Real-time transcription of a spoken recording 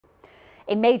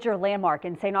A major landmark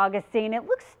in St. Augustine. It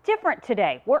looks different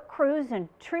today. Work crews and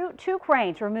two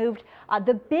cranes removed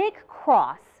the big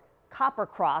cross, copper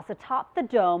cross, atop the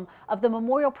dome of the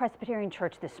Memorial Presbyterian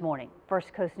Church this morning.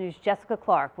 First Coast News' Jessica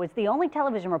Clark was the only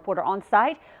television reporter on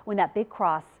site when that big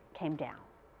cross came down.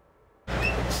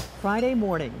 Friday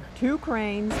morning, two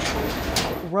cranes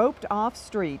roped off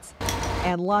streets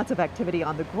and lots of activity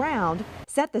on the ground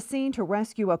set the scene to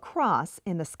rescue a cross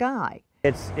in the sky.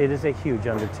 It is a huge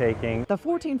undertaking. The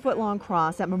 14-foot-long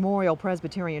cross at Memorial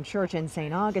Presbyterian Church in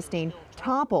St. Augustine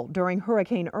toppled during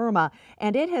Hurricane Irma,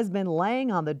 and it has been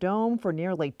laying on the dome for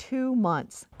nearly 2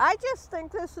 months. I just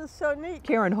think this is so neat.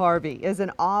 Karen Harvey is an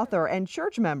author and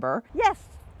church member. Yes,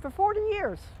 for 40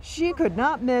 years. She could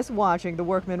not miss watching the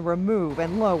workmen remove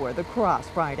and lower the cross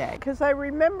Friday. Because I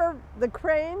remember the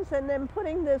cranes and then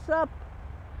putting this up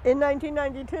in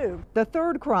 1992. The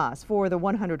third cross for the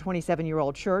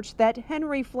 127-year-old church that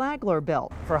Henry Flagler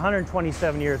built. For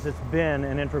 127 years, it's been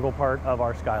an integral part of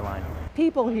our skyline.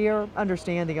 People here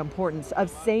understand the importance of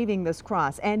saving this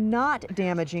cross and not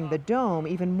damaging the dome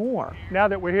even more. Now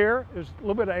that we're here, there's a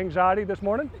little bit of anxiety this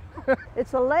morning.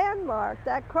 It's a landmark.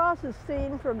 That cross is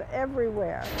seen from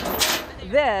everywhere.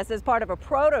 This is part of a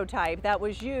prototype that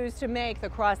was used to make the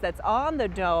cross that's on the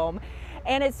dome.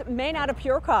 And it's made out of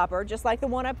pure copper, just like the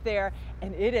one up there,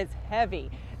 and it is heavy.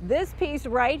 This piece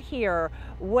right here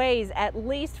weighs at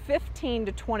least 15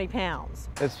 to 20 pounds.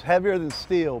 It's heavier than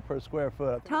steel per square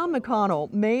foot. Tom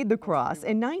McConnell made the cross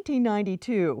in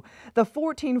 1992. The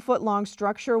 14-foot-long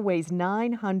structure weighs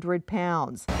 900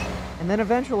 pounds. And then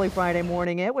eventually Friday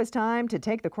morning, it was time to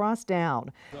take the cross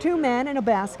down. Two men in a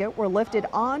basket were lifted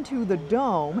onto the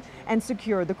dome and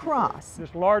secured the cross.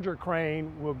 This larger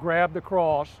crane will grab the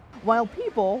cross, while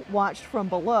people watched from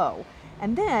below.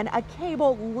 And then a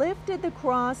cable lifted the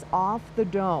cross off the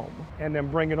dome. and then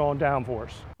bring it on down for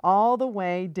us. All the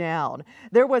way down.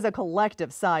 There was a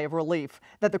collective sigh of relief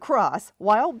that the cross,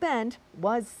 while bent,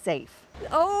 was safe.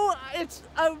 Oh, it's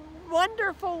a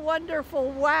wonderful,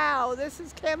 wonderful, wow. This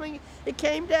is coming, it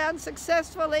came down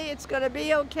successfully. It's going to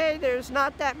be okay. There's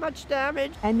not that much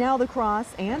damage. And now the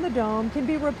cross and the dome can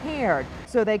be repaired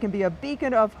so they can be a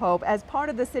beacon of hope as part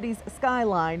of the city's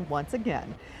skyline once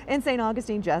again. In St.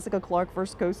 Augustine, Jessica Clark,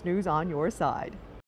 First Coast News on your side.